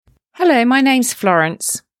Hello, my name's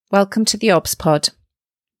Florence. Welcome to the OBS Pod.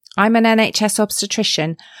 I'm an NHS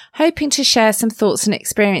obstetrician, hoping to share some thoughts and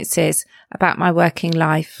experiences about my working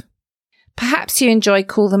life. Perhaps you enjoy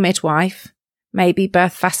Call the Midwife, maybe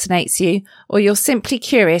birth fascinates you, or you're simply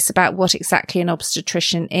curious about what exactly an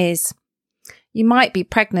obstetrician is. You might be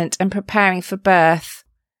pregnant and preparing for birth.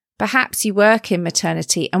 Perhaps you work in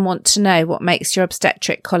maternity and want to know what makes your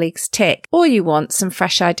obstetric colleagues tick, or you want some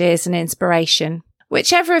fresh ideas and inspiration.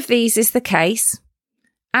 Whichever of these is the case,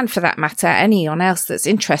 and for that matter, anyone else that's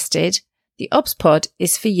interested, the OBS Pod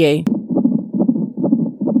is for you.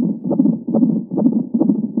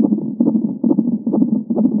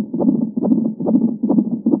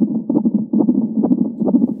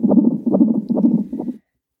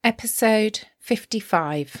 Episode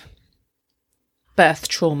 55. Birth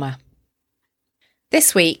Trauma.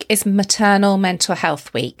 This week is Maternal Mental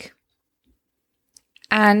Health Week.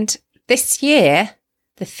 And this year,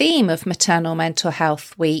 the theme of Maternal Mental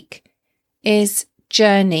Health Week is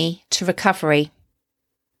Journey to Recovery.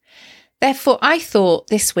 Therefore, I thought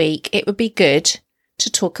this week it would be good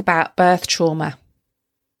to talk about birth trauma.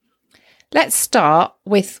 Let's start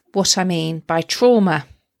with what I mean by trauma.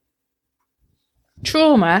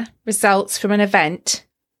 Trauma results from an event,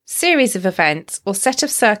 series of events, or set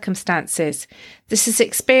of circumstances that is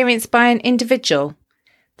experienced by an individual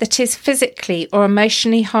that is physically or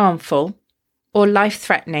emotionally harmful or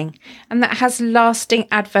life-threatening, and that has lasting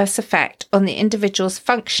adverse effect on the individual's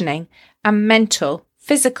functioning and mental,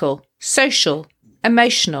 physical, social,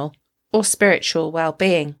 emotional, or spiritual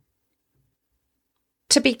well-being.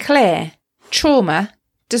 To be clear, trauma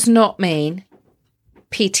does not mean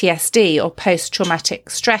PTSD or post-traumatic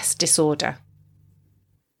stress disorder.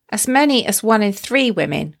 As many as 1 in 3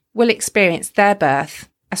 women will experience their birth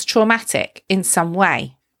as traumatic in some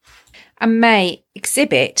way and may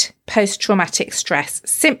exhibit post-traumatic stress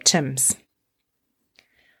symptoms.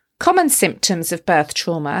 Common symptoms of birth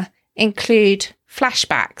trauma include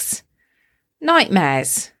flashbacks,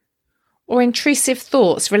 nightmares, or intrusive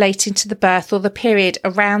thoughts relating to the birth or the period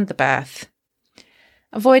around the birth,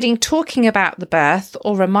 avoiding talking about the birth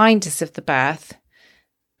or reminders of the birth,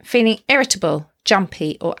 feeling irritable,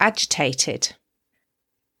 jumpy, or agitated.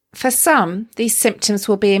 For some, these symptoms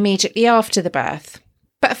will be immediately after the birth,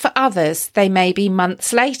 but for others, they may be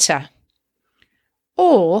months later,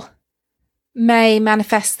 or may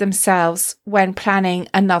manifest themselves when planning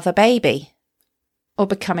another baby or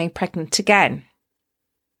becoming pregnant again.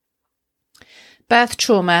 Birth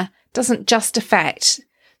trauma doesn't just affect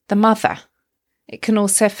the mother. It can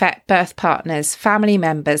also affect birth partners, family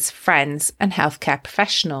members, friends, and healthcare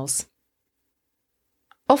professionals.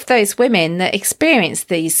 Of those women that experience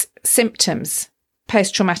these symptoms,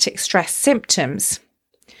 post-traumatic stress symptoms,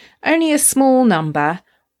 only a small number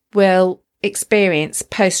will experience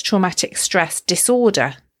post-traumatic stress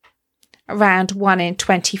disorder. Around 1 in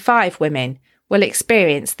 25 women will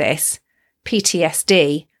experience this,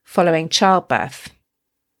 PTSD, following childbirth.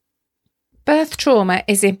 Birth trauma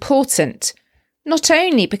is important not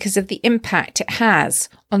only because of the impact it has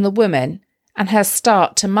on the woman and her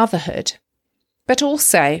start to motherhood, but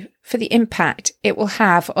also for the impact it will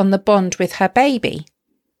have on the bond with her baby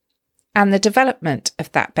and the development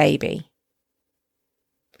of that baby.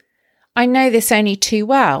 I know this only too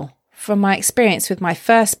well from my experience with my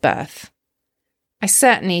first birth. I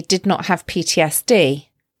certainly did not have PTSD,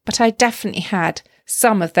 but I definitely had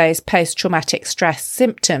some of those post-traumatic stress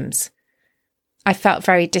symptoms. I felt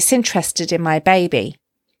very disinterested in my baby.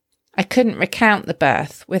 I couldn't recount the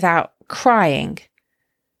birth without crying.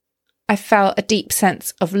 I felt a deep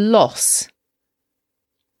sense of loss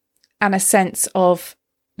and a sense of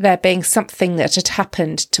there being something that had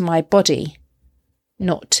happened to my body,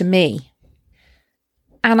 not to me.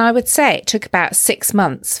 And I would say it took about 6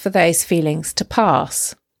 months for those feelings to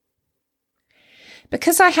pass.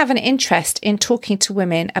 Because I have an interest in talking to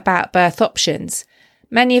women about birth options,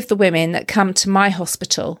 many of the women that come to my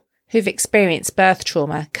hospital who've experienced birth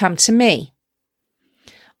trauma come to me,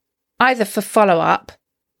 either for follow-up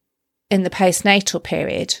in the postnatal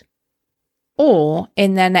period or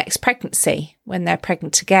in their next pregnancy when they're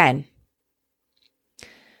pregnant again.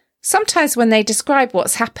 Sometimes when they describe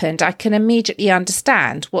what's happened, I can immediately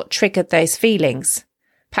understand what triggered those feelings.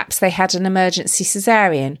 Perhaps they had an emergency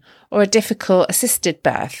caesarean or a difficult assisted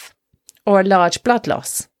birth or a large blood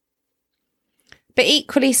loss. But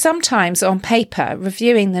equally, sometimes on paper,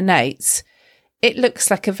 reviewing the notes, it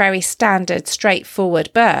looks like a very standard,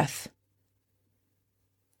 straightforward birth.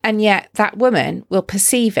 And yet that woman will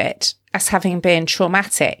perceive it as having been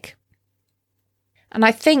traumatic. And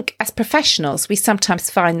I think as professionals, we sometimes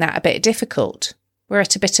find that a bit difficult. We're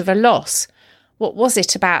at a bit of a loss. What was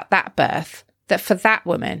it about that birth that for that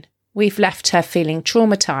woman, we've left her feeling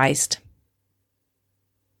traumatised?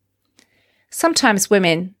 Sometimes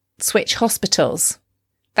women switch hospitals.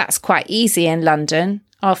 That's quite easy in London.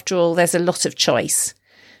 After all, there's a lot of choice.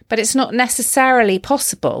 But it's not necessarily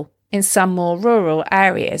possible in some more rural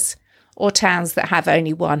areas or towns that have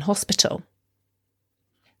only one hospital.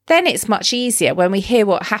 Then it's much easier when we hear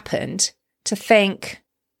what happened to think,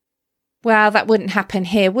 well, that wouldn't happen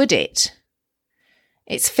here, would it?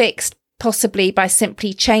 It's fixed possibly by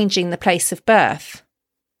simply changing the place of birth.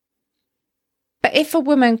 But if a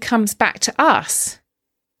woman comes back to us,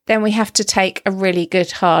 then we have to take a really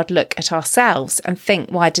good hard look at ourselves and think,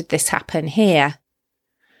 why did this happen here?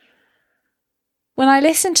 When I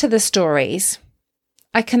listen to the stories,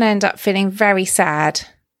 I can end up feeling very sad,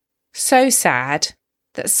 so sad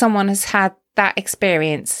that someone has had that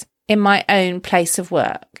experience in my own place of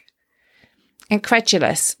work.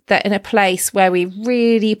 Incredulous that in a place where we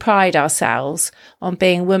really pride ourselves on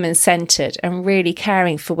being women-centred and really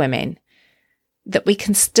caring for women, that we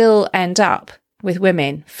can still end up with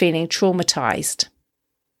women feeling traumatised.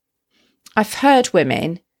 I've heard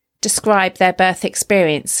women describe their birth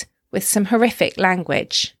experience with some horrific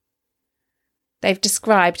language. They've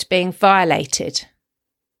described being violated,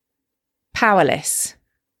 powerless,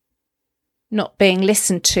 not being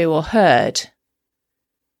listened to or heard.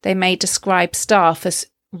 They may describe staff as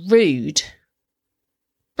rude,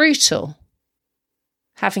 brutal,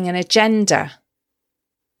 having an agenda,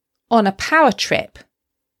 on a power trip,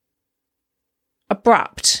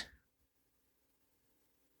 abrupt,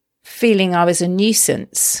 feeling I was a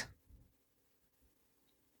nuisance.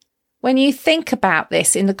 When you think about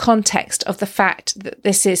this in the context of the fact that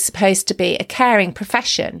this is supposed to be a caring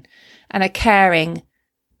profession and a caring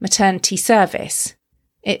maternity service,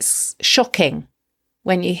 it's shocking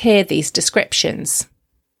when you hear these descriptions.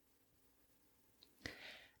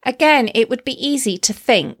 Again, it would be easy to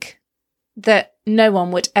think that no one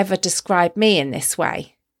would ever describe me in this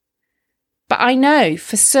way. But I know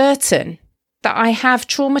for certain that I have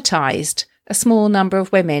traumatised a small number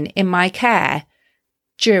of women in my care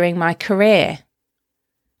during my career.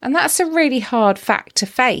 And that's a really hard fact to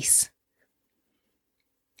face.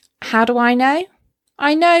 How do I know?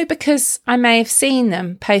 I know because I may have seen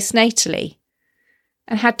them postnatally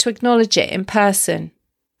and had to acknowledge it in person.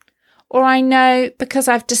 Or I know because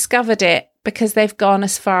I've discovered it because they've gone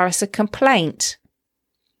as far as a complaint.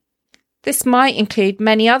 This might include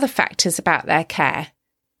many other factors about their care,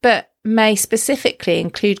 but may specifically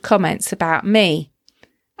include comments about me.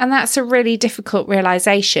 And that's a really difficult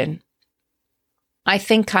realisation. I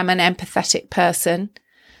think I'm an empathetic person.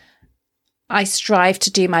 I strive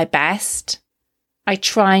to do my best. I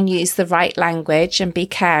try and use the right language and be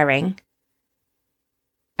caring.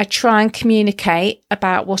 I try and communicate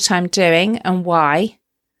about what I'm doing and why,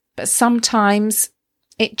 but sometimes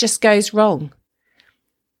it just goes wrong.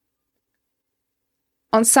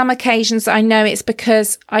 On some occasions, I know it's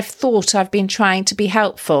because I've thought I've been trying to be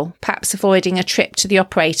helpful, perhaps avoiding a trip to the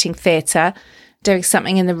operating theatre, doing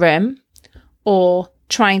something in the room, or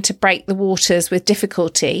trying to break the waters with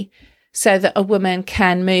difficulty so that a woman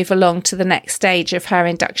can move along to the next stage of her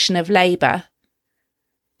induction of labour.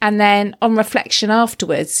 And then on reflection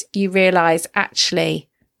afterwards, you realise actually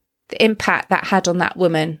the impact that had on that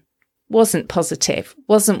woman wasn't positive,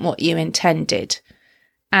 wasn't what you intended.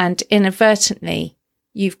 And inadvertently,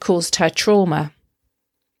 you've caused her trauma.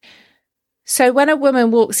 So when a woman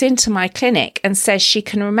walks into my clinic and says she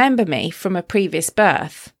can remember me from a previous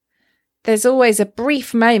birth, there's always a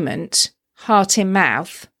brief moment, heart in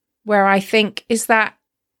mouth, where I think, is that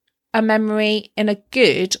a memory in a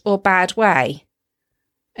good or bad way?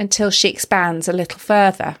 Until she expands a little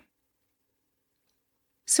further.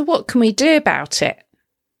 So what can we do about it?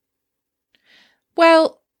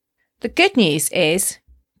 Well, the good news is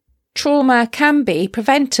trauma can be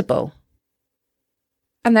preventable.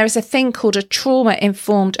 And there is a thing called a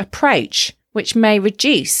trauma-informed approach, which may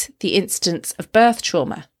reduce the incidence of birth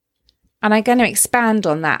trauma. And I'm going to expand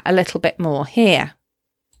on that a little bit more here.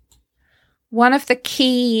 One of the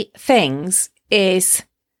key things is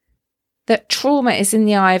that trauma is in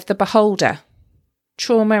the eye of the beholder.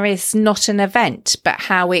 Trauma is not an event, but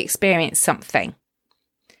how we experience something.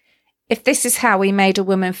 If this is how we made a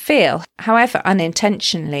woman feel, however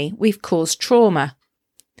unintentionally, we've caused trauma.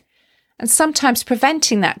 And sometimes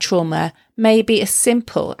preventing that trauma may be as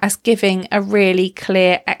simple as giving a really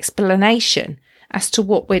clear explanation as to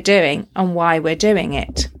what we're doing and why we're doing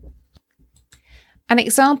it. An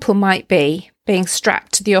example might be being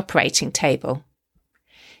strapped to the operating table.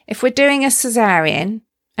 If we're doing a caesarean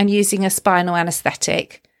and using a spinal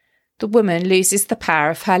anaesthetic, the woman loses the power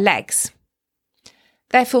of her legs.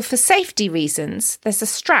 Therefore, for safety reasons, there's a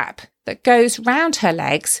strap that goes round her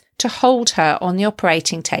legs to hold her on the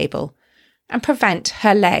operating table and prevent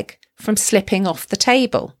her leg from slipping off the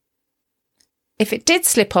table. If it did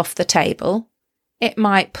slip off the table, it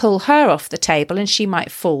might pull her off the table and she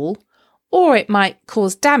might fall, or it might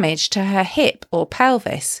cause damage to her hip or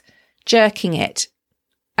pelvis, jerking it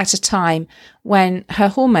at a time when her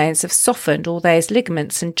hormones have softened all those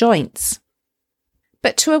ligaments and joints.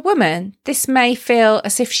 But to a woman, this may feel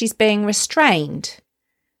as if she's being restrained,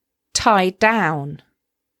 tied down,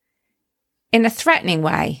 in a threatening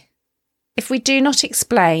way, if we do not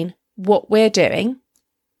explain what we're doing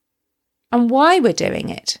and why we're doing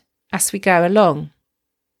it as we go along.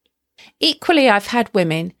 Equally, I've had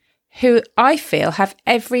women who I feel have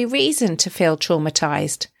every reason to feel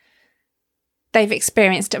traumatised. They've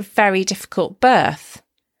experienced a very difficult birth,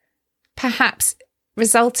 perhaps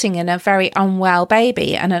resulting in a very unwell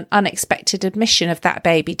baby and an unexpected admission of that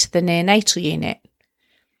baby to the neonatal unit.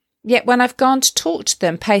 Yet when I've gone to talk to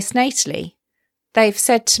them postnatally, they've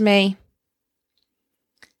said to me,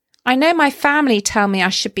 "I know my family tell me I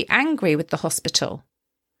should be angry with the hospital.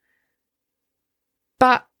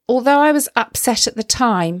 But although I was upset at the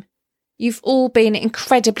time, you've all been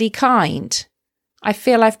incredibly kind. I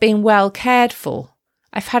feel I've been well cared for.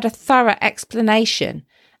 I've had a thorough explanation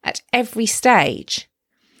at every stage.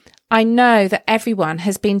 I know that everyone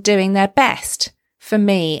has been doing their best for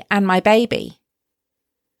me and my baby.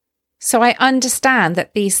 So I understand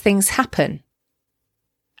that these things happen,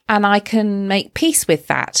 and I can make peace with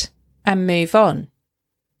that and move on."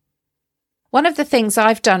 One of the things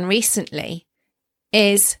I've done recently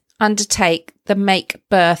is undertake the Make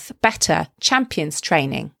Birth Better Champions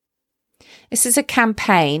training. This is a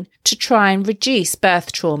campaign to try and reduce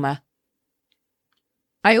birth trauma.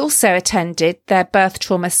 I also attended their Birth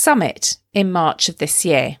Trauma Summit in March of this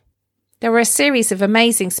year. There were a series of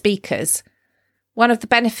amazing speakers. One of the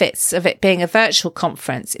benefits of it being a virtual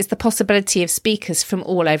conference is the possibility of speakers from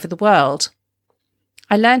all over the world.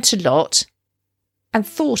 I learnt a lot and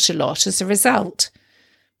thought a lot as a result.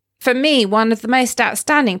 For me, one of the most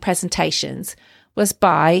outstanding presentations was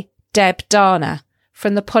by Deb Dana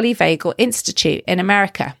from the Polyvagal Institute in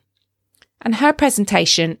America, and her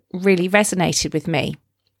presentation really resonated with me.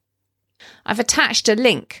 I've attached a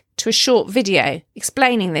link to a short video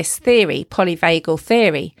explaining this theory, polyvagal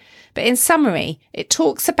theory, but in summary, it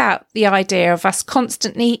talks about the idea of us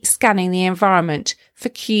constantly scanning the environment for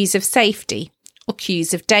cues of safety or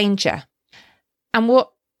cues of danger, and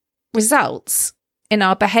what results in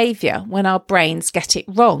our behaviour when our brains get it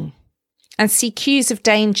wrong and see cues of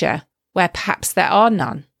danger where perhaps there are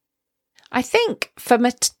none. I think for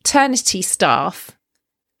maternity staff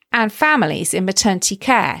and families in maternity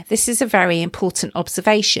care, this is a very important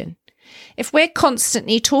observation. If we're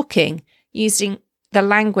constantly talking using the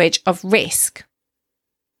language of risk,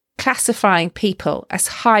 classifying people as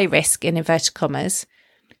high risk in inverted commas,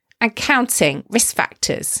 and counting risk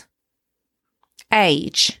factors,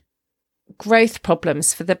 age, growth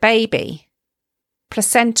problems for the baby,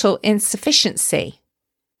 placental insufficiency,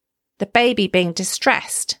 the baby being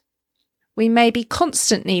distressed, we may be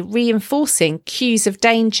constantly reinforcing cues of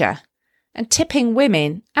danger and tipping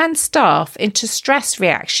women and staff into stress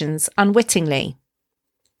reactions unwittingly.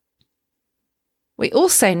 We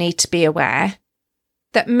also need to be aware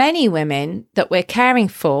that many women that we're caring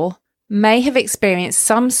for may have experienced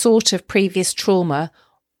some sort of previous trauma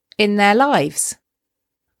in their lives.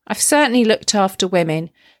 I've certainly looked after women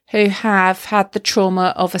who have had the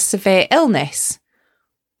trauma of a severe illness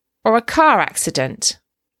or a car accident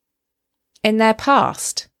in their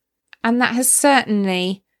past, and that has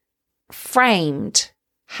certainly framed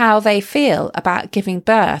how they feel about giving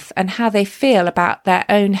birth and how they feel about their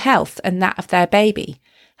own health and that of their baby,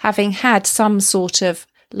 having had some sort of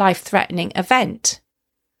life-threatening event.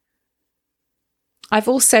 I've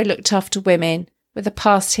also looked after women with a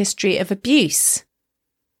past history of abuse,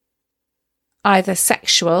 either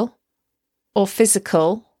sexual or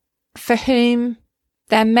physical, for whom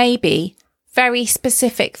there may be very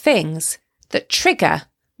specific things that trigger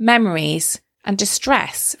memories and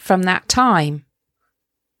distress from that time.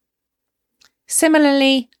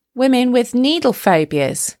 Similarly, women with needle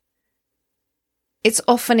phobias. It's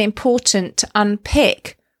often important to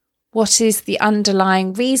unpick what is the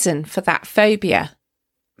underlying reason for that phobia,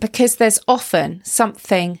 because there's often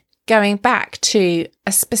something going back to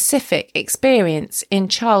a specific experience in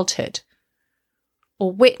childhood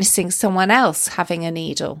or witnessing someone else having a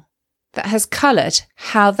needle that has coloured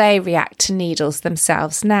how they react to needles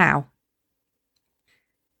themselves now.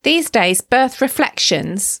 These days, birth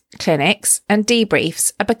reflections, clinics and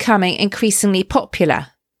debriefs are becoming increasingly popular,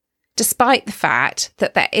 despite the fact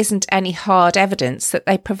that there isn't any hard evidence that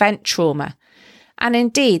they prevent trauma. And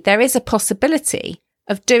indeed, there is a possibility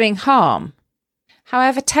of doing harm.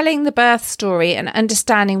 However, telling the birth story and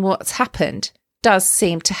understanding what's happened does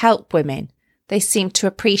seem to help women. They seem to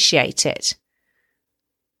appreciate it.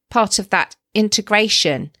 Part of that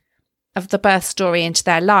integration of the birth story into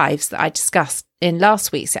their lives that I discussed in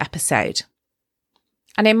last week's episode.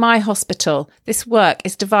 And in my hospital, this work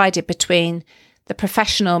is divided between the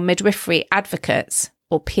professional midwifery advocates,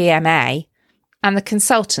 or PMA, and the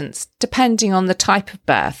consultants, depending on the type of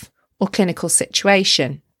birth or clinical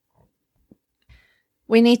situation.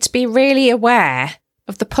 We need to be really aware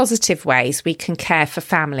of the positive ways we can care for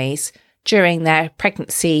families during their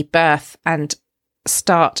pregnancy, birth, and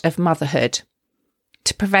start of motherhood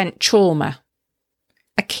to prevent trauma.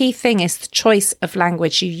 A key thing is the choice of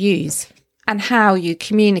language you use and how you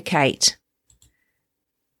communicate.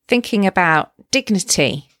 Thinking about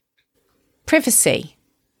dignity, privacy,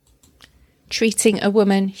 treating a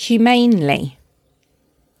woman humanely,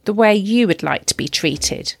 the way you would like to be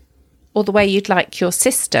treated, or the way you'd like your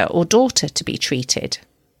sister or daughter to be treated.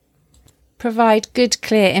 Provide good,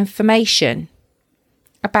 clear information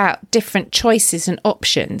about different choices and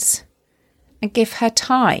options, and give her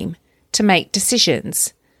time to make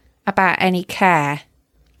decisions about any care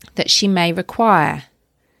that she may require.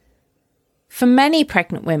 For many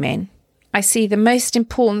pregnant women, I see the most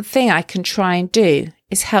important thing I can try and do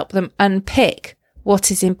is help them unpick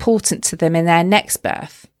what is important to them in their next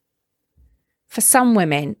birth. For some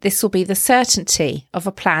women, this will be the certainty of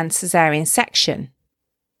a planned caesarean section.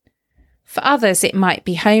 For others, it might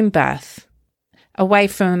be home birth, away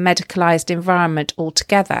from a medicalised environment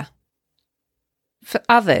altogether. For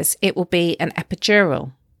others, it will be an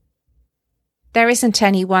epidural. There isn't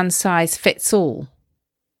any one size fits all.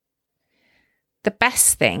 The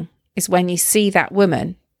best thing is when you see that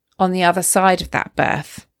woman on the other side of that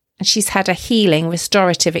birth and she's had a healing,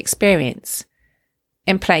 restorative experience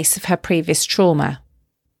in place of her previous trauma.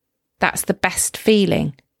 That's the best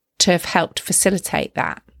feeling to have helped facilitate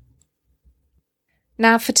that.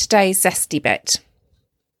 Now for today's zesty bit.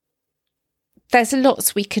 There's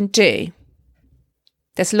lots we can do.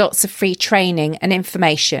 There's lots of free training and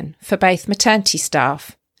information for both maternity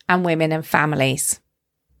staff and women and families.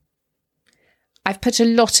 I've put a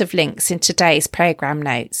lot of links in today's programme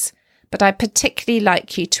notes, but I'd particularly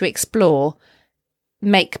like you to explore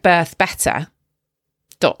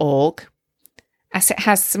makebirthbetter.org, as it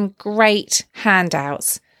has some great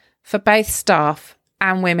handouts for both staff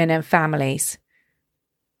and women and families,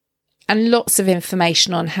 and lots of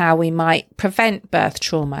information on how we might prevent birth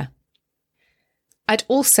trauma. I'd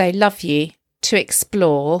also love you to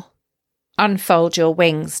explore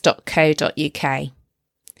unfoldyourwings.co.uk.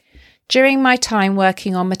 During my time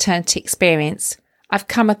working on maternity experience, I've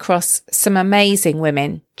come across some amazing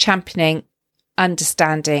women championing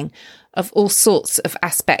understanding of all sorts of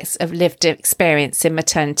aspects of lived experience in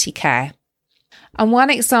maternity care. And one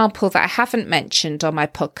example that I haven't mentioned on my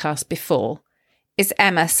podcast before is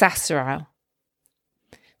Emma Sasserow.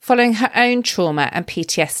 Following her own trauma and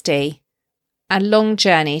PTSD and long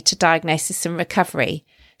journey to diagnosis and recovery,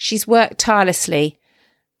 she's worked tirelessly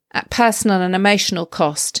at personal and emotional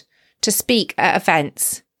cost to speak at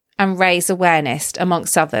events and raise awareness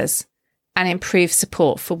amongst others and improve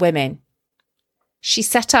support for women. She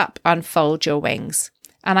set up Unfold Your Wings,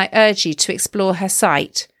 and I urge you to explore her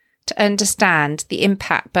site to understand the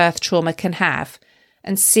impact birth trauma can have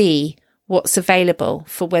and see what's available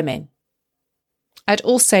for women. I'd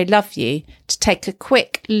also love you to take a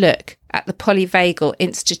quick look at the Polyvagal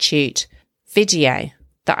Institute video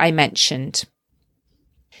that I mentioned.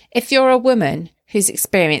 If you're a woman who's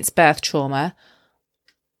experienced birth trauma,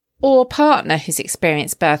 or a partner who's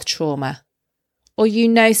experienced birth trauma, or you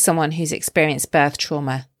know someone who's experienced birth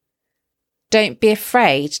trauma, don't be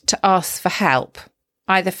afraid to ask for help,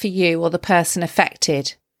 either for you or the person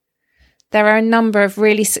affected. There are a number of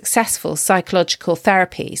really successful psychological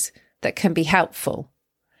therapies that can be helpful,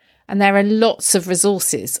 and there are lots of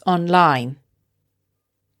resources online.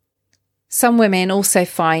 Some women also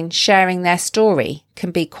find sharing their story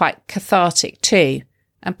can be quite cathartic too,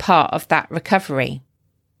 and part of that recovery.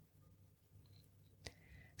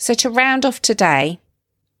 So to round off today,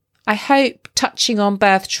 I hope touching on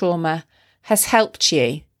birth trauma has helped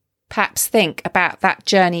you perhaps think about that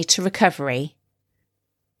journey to recovery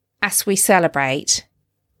as we celebrate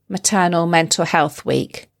Maternal Mental Health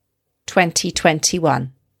Week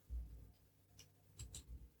 2021.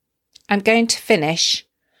 I'm going to finish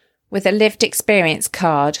with a lived experience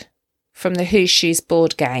card from the Who Shoes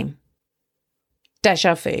board game.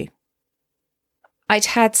 Deja Vu. I'd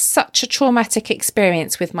had such a traumatic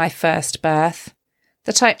experience with my first birth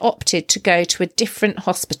that I opted to go to a different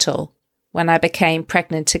hospital when I became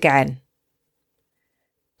pregnant again.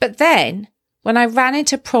 But then, when I ran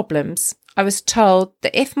into problems, I was told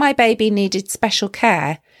that if my baby needed special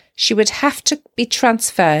care, she would have to be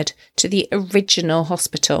transferred to the original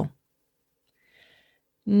hospital.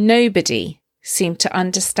 Nobody seemed to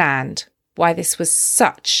understand why this was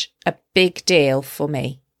such a big deal for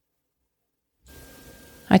me.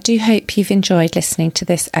 I do hope you've enjoyed listening to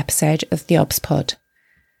this episode of the OBS Pod.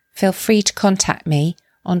 Feel free to contact me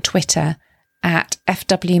on Twitter at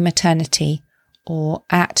FWMaternity or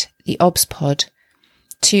at the OBS Pod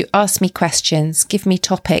to ask me questions, give me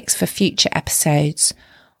topics for future episodes,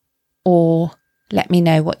 or let me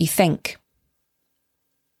know what you think.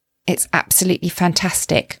 It's absolutely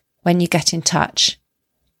fantastic when you get in touch.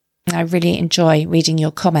 I really enjoy reading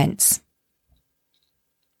your comments.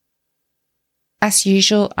 As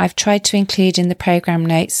usual, I've tried to include in the programme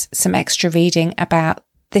notes some extra reading about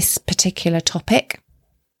this particular topic,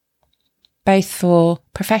 both for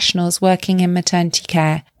professionals working in maternity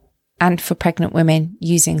care and for pregnant women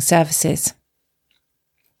using services.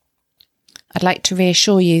 I'd like to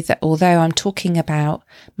reassure you that although I'm talking about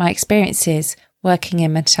my experiences working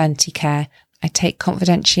in maternity care, I take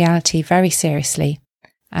confidentiality very seriously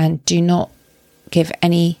and do not give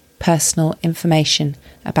any personal information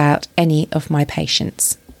about any of my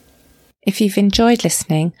patients. If you've enjoyed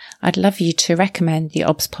listening, I'd love you to recommend the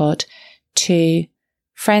OBS Pod to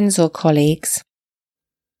friends or colleagues,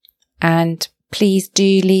 and please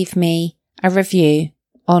do leave me a review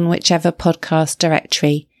on whichever podcast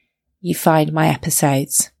directory you find my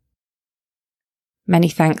episodes. Many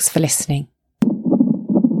thanks for listening.